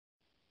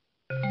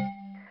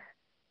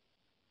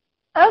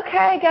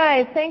Okay,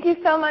 guys, thank you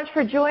so much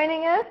for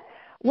joining us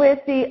with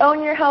the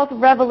Own Your Health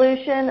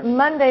Revolution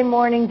Monday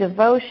morning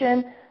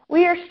devotion.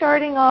 We are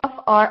starting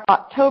off our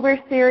October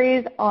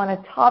series on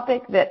a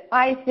topic that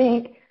I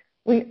think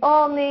we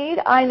all need.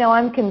 I know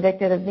I'm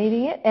convicted of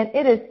needing it, and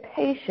it is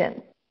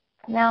patience.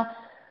 Now,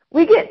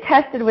 we get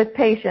tested with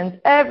patience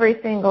every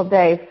single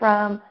day,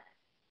 from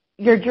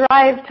your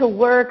drive to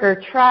work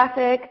or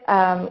traffic,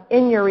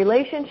 in your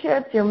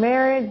relationships, your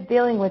marriage,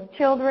 dealing with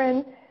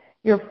children,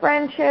 your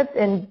friendships,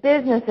 and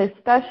business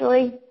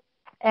especially,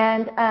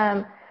 and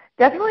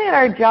definitely at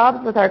our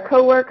jobs with our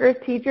coworkers,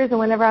 teachers, and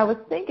whenever I was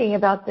thinking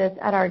about this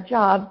at our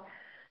jobs,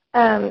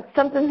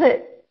 something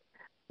that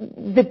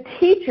the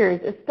teachers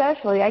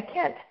especially, I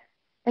can't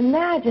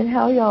imagine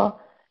how your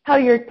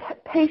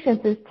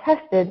patience is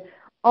tested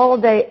all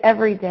day,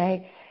 every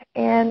day.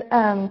 And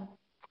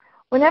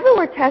whenever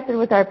we're tested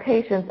with our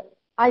patience,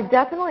 I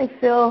definitely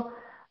feel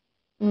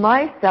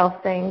myself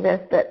saying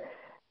this, that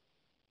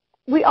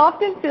we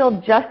often feel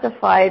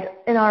justified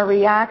in our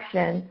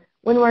reaction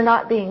when we're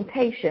not being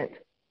patient.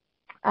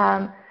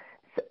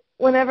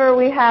 Whenever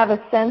we have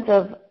a sense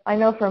of, I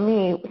know for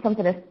me,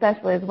 something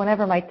especially is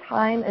whenever my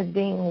time is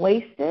being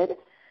wasted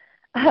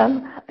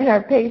and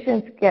our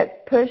patience gets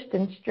pushed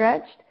and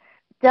stretched,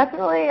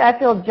 definitely I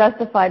feel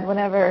justified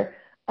whenever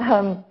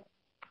I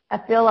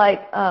feel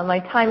like my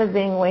time is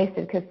being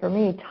wasted, because for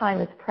me,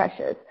 time is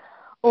precious.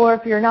 Or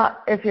if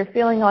you're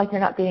feeling like you're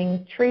not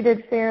being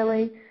treated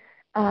fairly,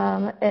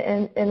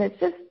 and it's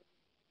just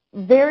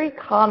very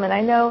common.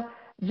 I know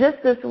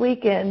just this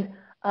weekend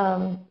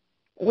I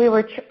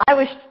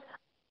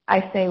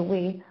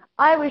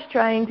was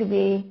trying to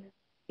be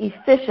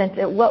efficient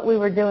at what we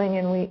were doing,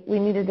 and we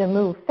needed to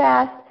move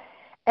fast.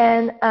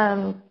 And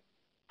a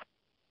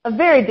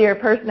very dear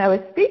person I was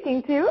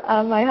speaking to,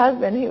 my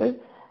husband, he was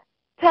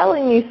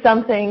telling me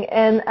something,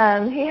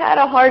 and he had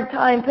a hard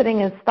time putting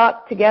his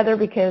thoughts together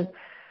because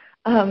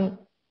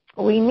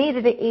we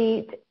needed to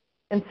eat.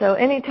 And so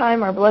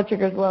anytime our blood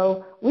sugar is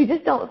low, we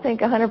just don't think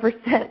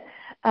 100%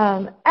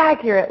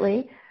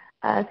 accurately.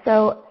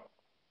 So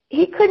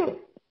he couldn't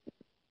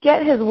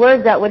get his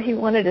words out what he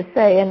wanted to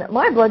say. And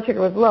my blood sugar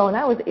was low, and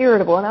I was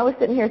irritable. And I was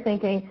sitting here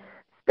thinking,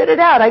 spit it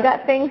out. I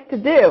got things to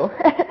do.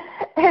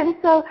 And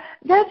so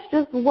that's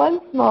just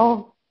one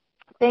small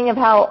thing of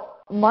how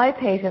my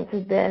patience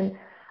has been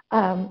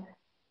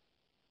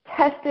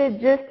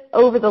tested just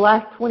over the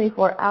last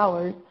 24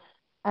 hours.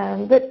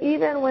 But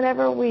even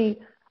whenever we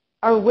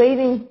are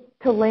waiting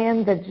to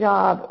land the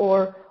job,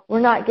 or we're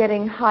not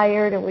getting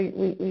hired, and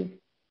we've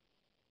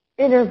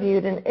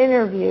interviewed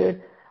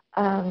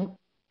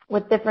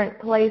with different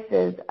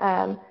places.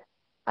 I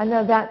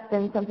know that's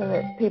been something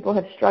that people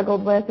have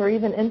struggled with, or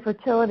even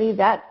infertility.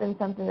 That's been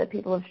something that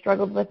people have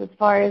struggled with, as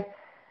far as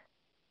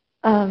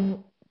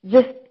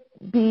just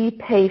be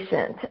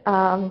patient.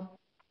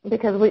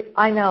 Because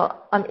I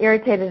know I'm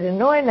irritated and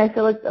annoyed, and I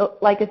feel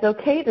like it's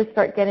okay to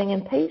start getting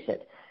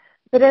impatient.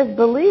 But as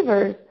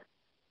believers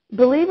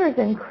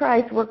in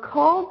Christ, we're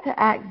called to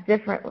act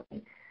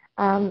differently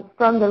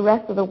from the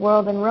rest of the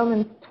world. In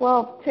Romans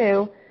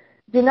 12:2,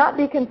 do not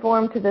be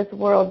conformed to this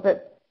world,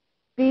 but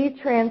be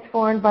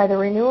transformed by the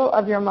renewal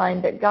of your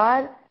mind, that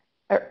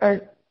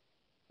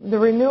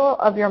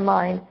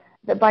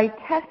by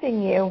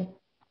testing you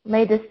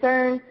may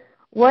discern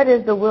what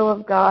is the will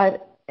of God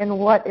and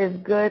what is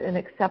good and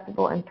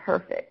acceptable and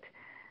perfect.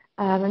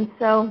 And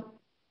so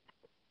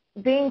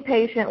being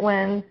patient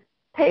when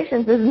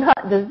patience is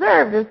not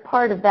deserved is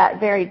part of that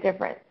very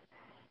difference.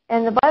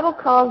 And the Bible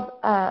calls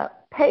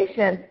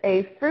patience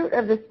a fruit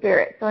of the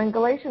Spirit. So in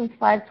Galatians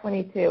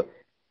 5:22,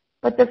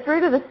 but the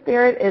fruit of the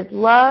Spirit is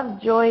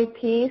love, joy,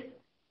 peace,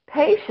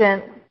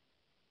 patience,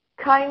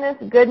 kindness,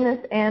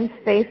 goodness, and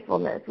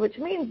faithfulness, which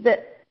means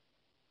that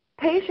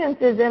patience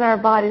is in our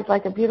bodies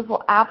like a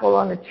beautiful apple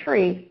on a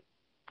tree.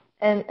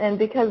 And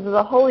because of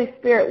the Holy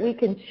Spirit, we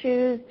can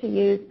choose to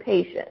use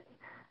patience.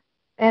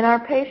 And our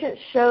patience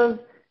shows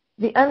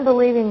the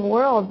unbelieving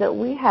world that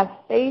we have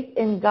faith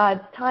in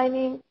God's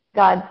timing,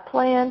 God's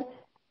plan,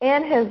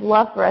 and His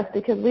love for us,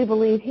 because we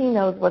believe He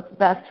knows what's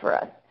best for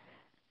us.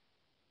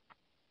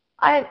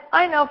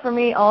 I know for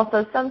me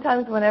also,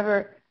 sometimes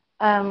whenever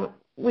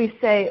we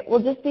say,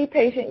 well, just be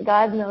patient,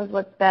 God knows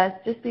what's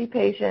best, just be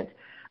patient,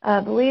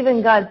 believe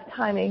in God's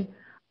timing,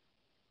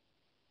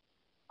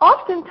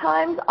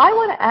 oftentimes I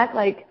want to act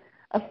like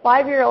a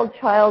 5-year-old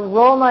child,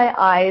 roll my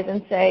eyes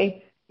and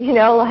say,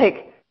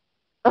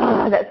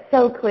 oh, that's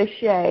so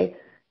cliche.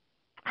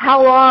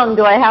 How long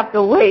do I have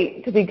to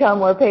wait to become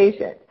more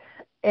patient?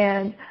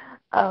 And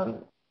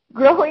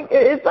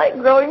it's like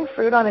growing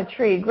fruit on a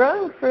tree.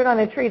 Growing fruit on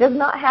a tree does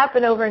not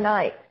happen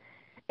overnight.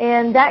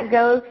 And that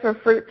goes for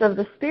fruits of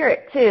the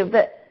Spirit too.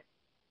 But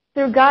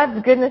through God's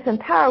goodness and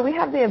power, we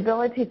have the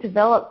ability to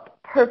develop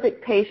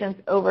perfect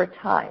patience over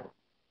time.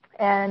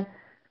 And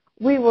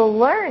we will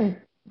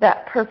learn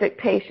that perfect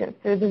patience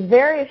through the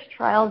various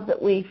trials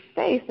that we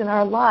face in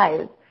our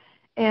lives.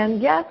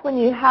 And yes, when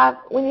you have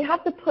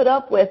to put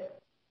up with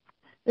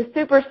the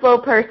super slow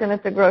person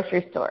at the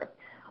grocery store,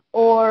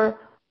 or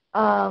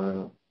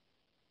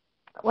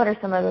what are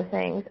some other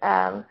things?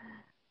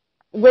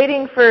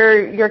 Waiting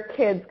for your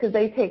kids because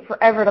they take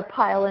forever to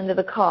pile into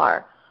the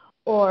car.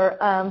 Or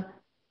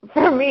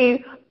for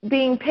me,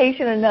 being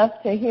patient enough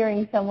to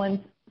hearing someone's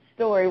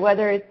story,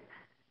 whether it's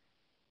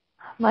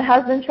my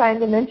husband trying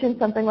to mention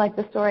something like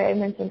the story I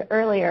mentioned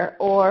earlier,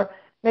 or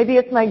maybe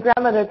it's my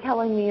grandmother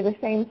telling me the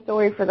same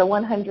story for the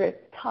 100th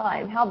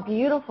time. How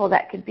beautiful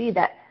that could be,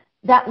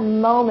 that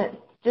moment,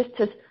 just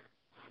to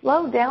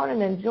slow down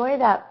and enjoy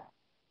that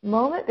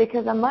moment,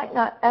 because I might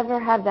not ever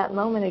have that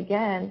moment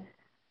again.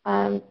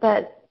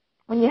 But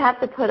when you have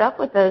to put up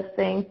with those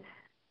things,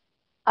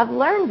 I've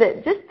learned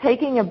that just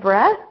taking a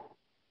breath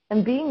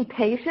and being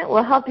patient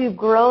will help you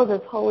grow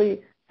this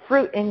holy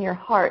fruit in your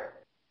heart.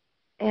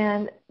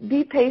 And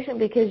be patient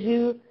because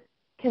you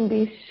can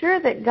be sure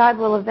that God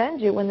will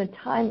avenge you when the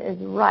time is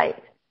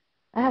right.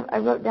 I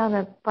wrote down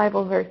a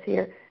Bible verse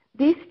here.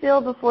 Be still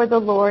before the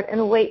Lord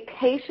and wait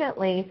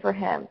patiently for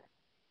him.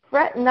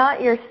 Fret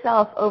not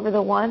yourself over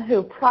the one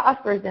who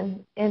prospers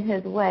in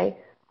his way,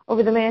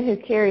 over the man who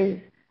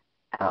carries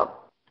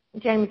out.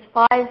 James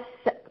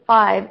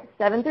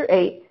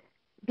 5:7-8.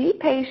 Be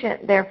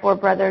patient, therefore,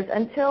 brothers,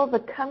 until the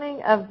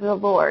coming of the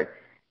Lord.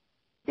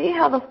 See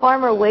how the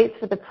farmer waits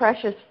for the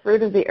precious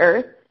fruit of the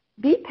earth?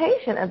 Be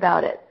patient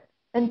about it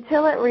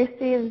until it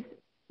receives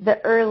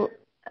the early.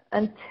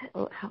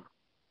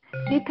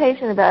 Be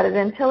patient about it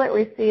until it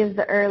receives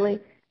the early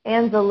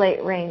and the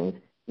late rains.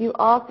 You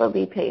also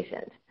be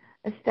patient.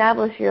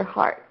 Establish your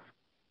hearts.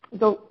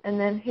 And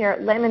then here,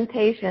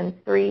 Lamentations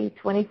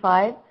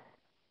 3:25.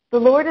 The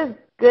Lord is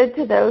good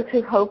to those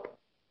whose hope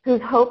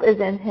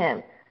is in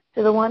him,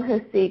 to the one who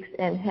seeks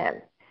in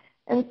him.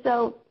 And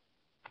so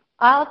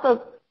I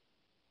also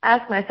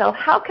ask myself,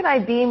 how can I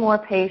be more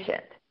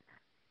patient?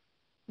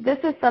 This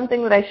is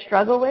something that I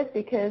struggle with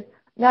because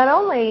not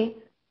only,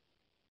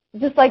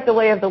 just like the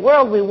way of the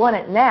world, we want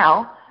it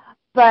now,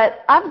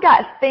 but I've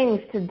got things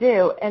to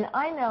do, and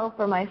I know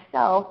for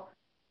myself,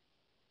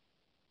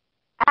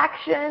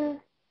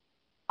 action,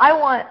 I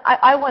want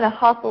to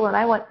hustle and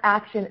I want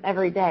action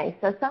every day.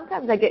 So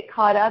sometimes I get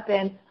caught up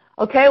in,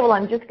 okay, well,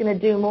 I'm just going to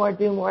do more,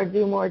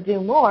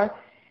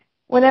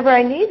 whenever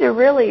I need to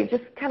really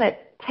just kind of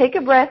take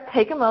a breath,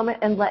 take a moment,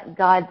 and let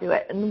God do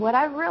it. And what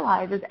I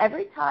realize is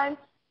every time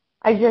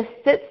I just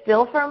sit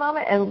still for a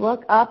moment and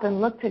look up and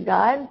look to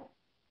God,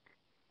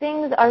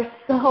 things are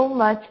so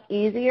much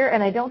easier,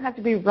 and I don't have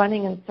to be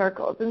running in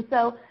circles. And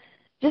so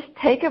just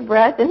take a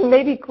breath and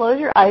maybe close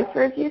your eyes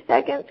for a few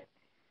seconds,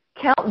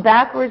 count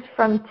backwards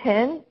from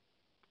 10,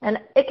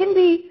 and it can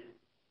be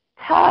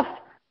tough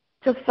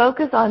to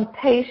focus on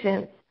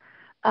patience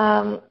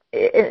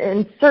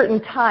in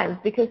certain times,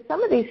 because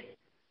some of these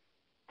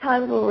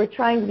times where we're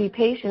trying to be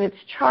patient,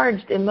 it's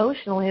charged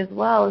emotionally as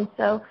well. And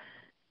so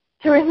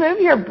to remove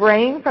your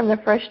brain from the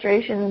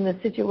frustration in the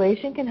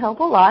situation can help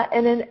a lot.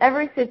 And in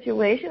every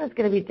situation, it's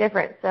going to be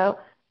different. So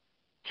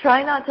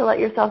try not to let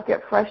yourself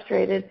get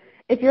frustrated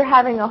if you're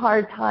having a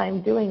hard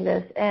time doing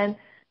this. And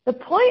the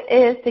point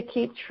is to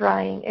keep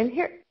trying. And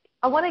here,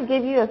 I want to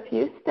give you a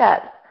few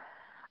steps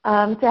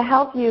to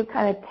help you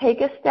kind of take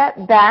a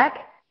step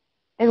back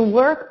and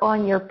work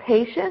on your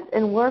patience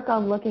and work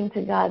on looking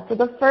to God. So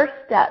the first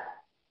step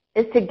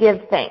is to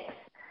give thanks.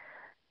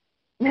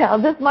 Now,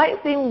 this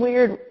might seem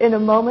weird in a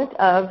moment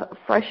of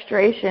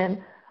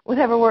frustration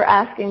whenever we're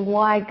asking,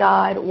 why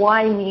God,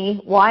 why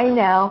me, why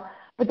now?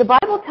 But the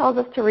Bible tells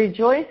us to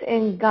rejoice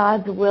in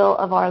God's will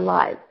of our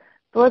lives.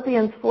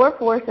 Philippians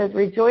 4:4 says,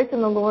 rejoice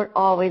in the Lord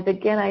always.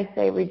 Again, I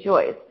say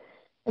rejoice.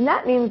 And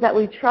that means that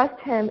we trust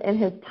him in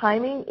his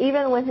timing,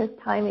 even when his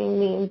timing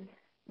means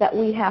that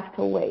we have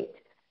to wait.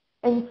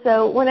 And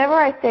so whenever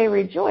I say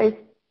rejoice,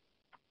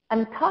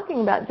 I'm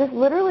talking about just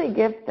literally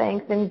give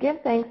thanks, and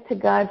give thanks to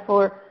God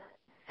for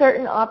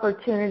certain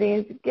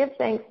opportunities. Give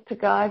thanks to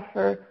God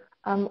for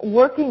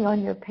working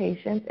on your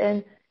patience.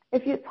 And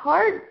if it's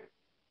hard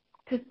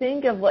to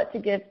think of what to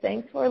give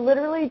thanks for,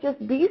 literally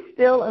just be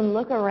still and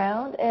look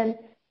around. And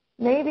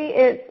maybe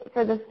it's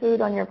for the food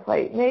on your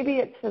plate. Maybe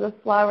it's for the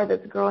flower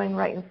that's growing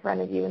right in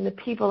front of you and the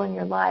people in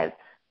your lives.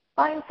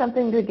 Find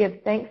something to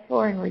give thanks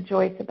for and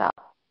rejoice about.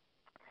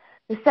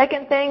 The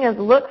second thing is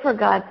look for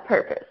God's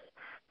purpose.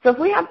 So if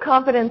we have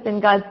confidence in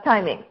God's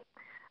timing,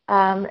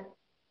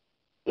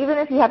 even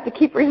if you have to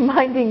keep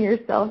reminding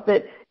yourself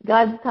that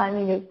God's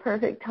timing is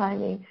perfect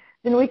timing,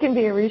 then we can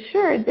be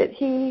reassured that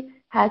he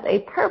has a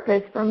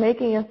purpose for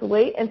making us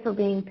wait and for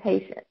being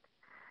patient.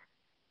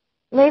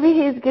 Maybe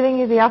he's giving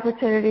you the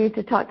opportunity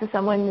to talk to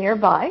someone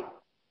nearby.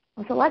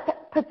 So let's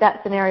put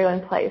that scenario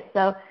in place.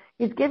 So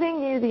he's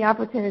giving you the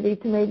opportunity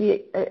to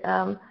maybe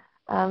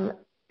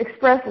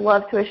express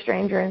love to a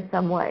stranger in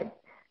some way.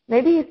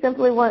 Maybe he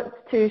simply wants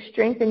to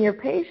strengthen your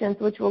patience,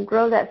 which will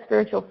grow that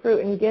spiritual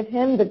fruit and give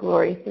him the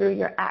glory through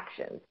your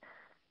actions.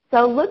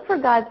 So look for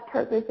God's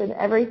purpose in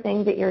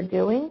everything that you're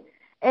doing.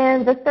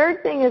 And the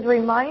third thing is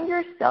remind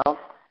yourself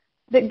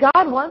that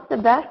God wants the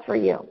best for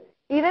you.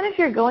 Even if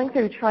you're going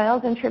through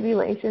trials and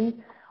tribulations,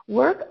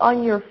 work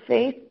on your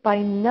faith by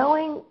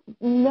knowing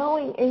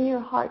in your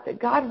heart that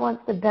God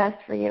wants the best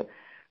for you.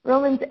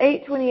 Romans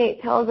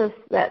 8:28 tells us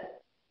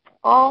that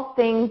all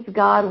things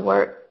God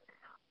works.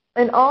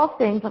 In all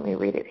things, let me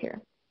read it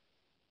here.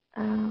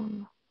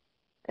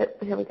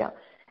 Here we go.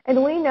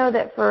 And we know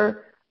that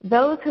for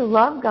those who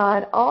love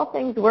God, all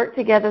things work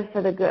together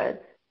for the good,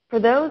 for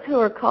those who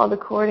are called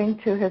according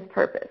to his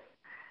purpose.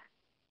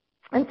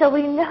 And so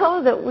we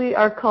know that we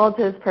are called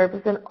to his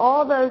purpose, and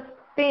all those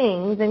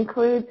things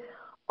include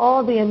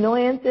all the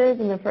annoyances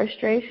and the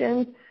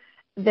frustrations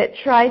that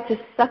try to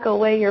suck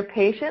away your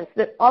patience,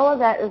 that all of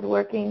that is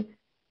working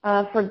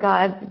for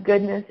God's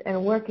goodness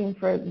and working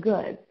for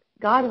good.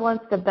 God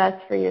wants the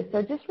best for you.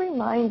 So just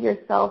remind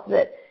yourself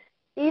that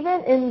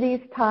even in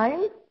these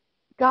times,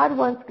 God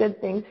wants good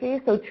things for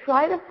you. So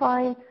try to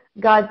find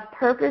God's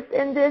purpose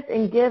in this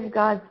and give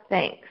God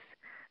thanks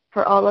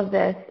for all of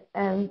this.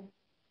 And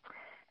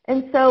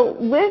so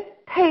with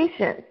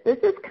patience, this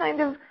is kind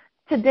of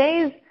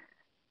today's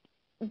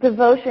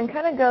devotion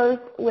kind of goes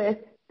with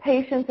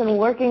patience and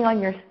working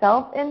on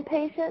yourself in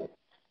patience.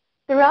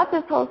 Throughout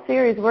this whole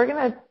series, we're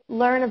going to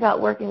learn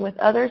about working with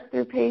others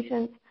through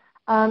patience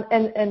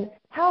and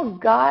how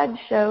God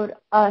showed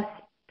us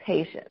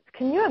patience.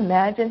 Can you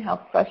imagine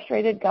how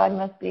frustrated God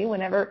must be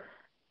whenever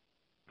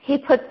he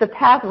puts the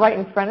path right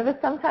in front of us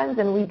sometimes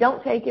and we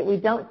don't take it, we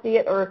don't see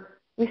it, or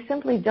we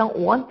simply don't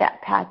want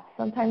that path?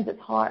 Sometimes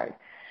it's hard.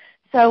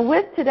 So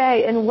with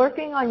today, in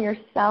working on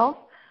yourself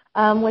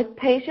with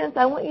patience,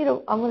 I'm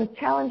going to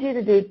challenge you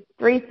to do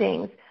 3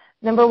 things.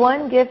 Number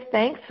 1, give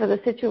thanks for the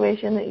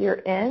situation that you're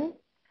in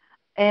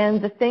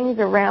and the things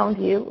around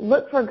you.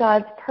 Look for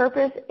God's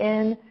purpose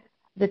in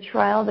the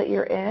trial that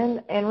you're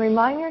in, and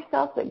remind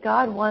yourself that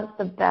God wants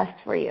the best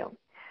for you.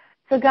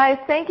 So guys,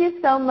 thank you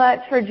so much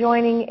for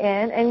joining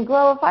in. And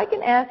Glo, if I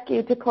can ask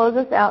you to close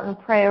us out in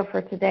prayer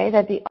for today,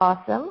 that'd be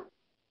awesome.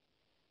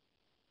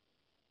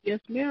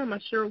 Yes, ma'am, I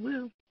sure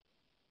will.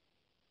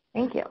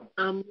 Thank you.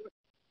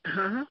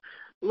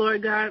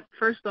 Lord God,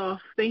 first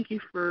off, thank you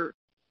for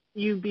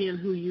you being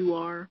who you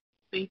are.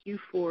 Thank you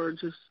for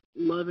just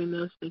loving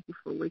us. Thank you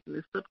for waking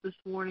us up this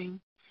morning.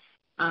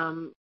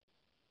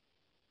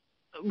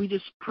 We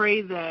just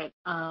pray that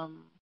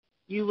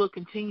you will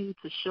continue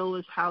to show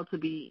us how to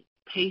be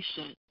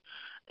patient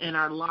in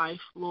our life,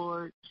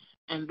 Lord,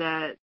 and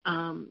that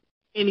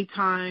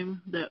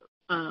anytime that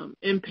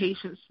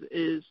impatience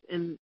is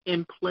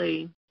in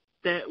play,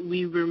 that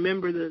we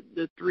remember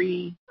the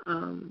three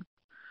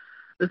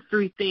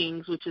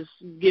things, which is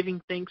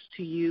giving thanks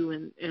to you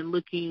and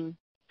looking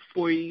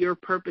for your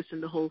purpose in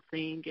the whole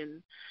thing,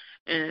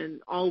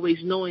 and always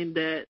knowing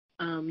that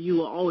you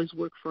will always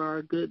work for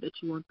our good, that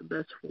you want the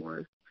best for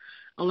us.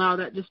 Allow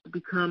that just to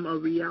become a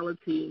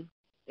reality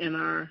in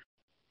our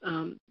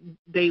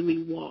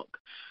daily walk.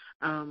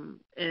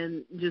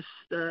 And just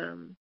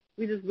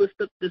we just lift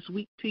up this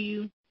week to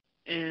you,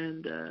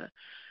 and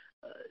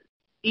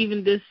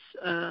even this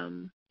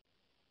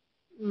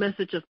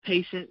message of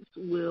patience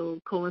will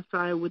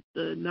coincide with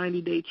the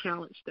 90-day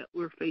challenge that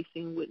we're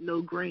facing with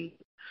no grain.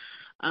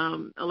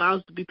 Allow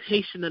us to be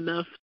patient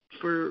enough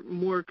for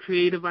more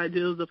creative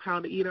ideas of how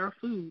to eat our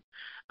food.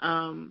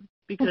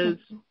 Because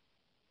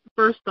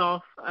first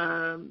off,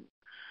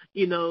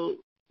 we know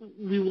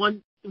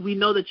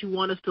that you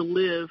want us to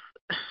live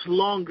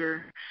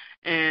longer,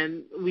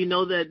 and we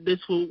know that this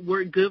will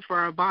work good for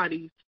our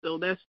bodies. So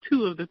that's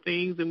 2 of the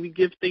things, and we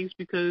give thanks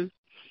because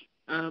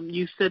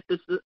you set this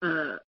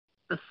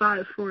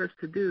aside for us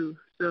to do.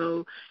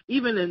 So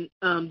even in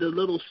the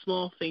little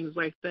small things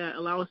like that,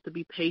 allow us to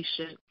be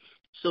patient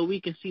so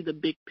we can see the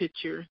big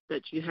picture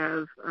that you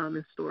have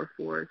in store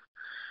for us.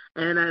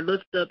 And I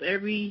lift up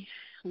every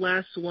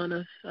last one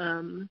of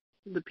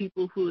the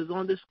people who is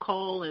on this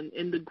call and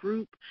in the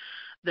group,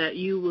 that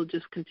you will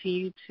just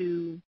continue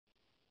to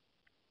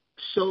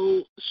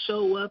show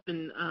up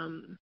and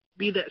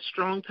be that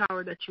strong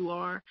tower that you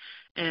are,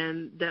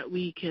 and that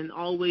we can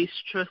always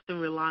trust and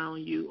rely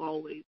on you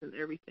always in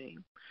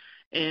everything.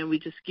 And we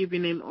just give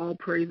your name all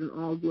praise and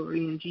all glory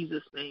in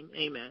Jesus' name.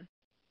 Amen.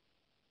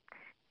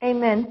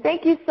 Amen.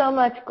 Thank you so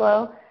much,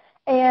 Glo.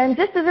 And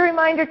just as a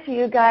reminder to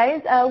you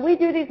guys, we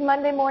do these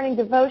Monday morning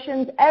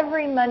devotions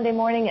every Monday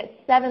morning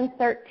at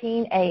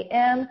 7:13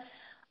 a.m.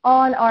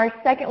 On our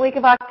 2nd week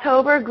of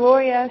October,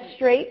 Gloria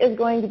Strait is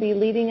going to be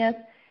leading us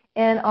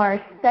in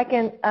our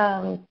second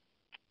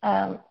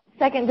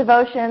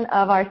devotion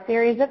of our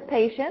series of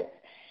patience.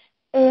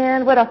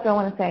 And what else do I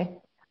want to say?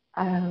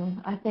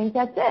 I think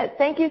that's it.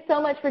 Thank you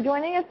so much for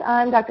joining us.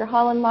 I'm Dr.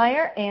 Hollen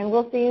Meyer, and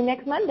we'll see you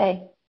next Monday.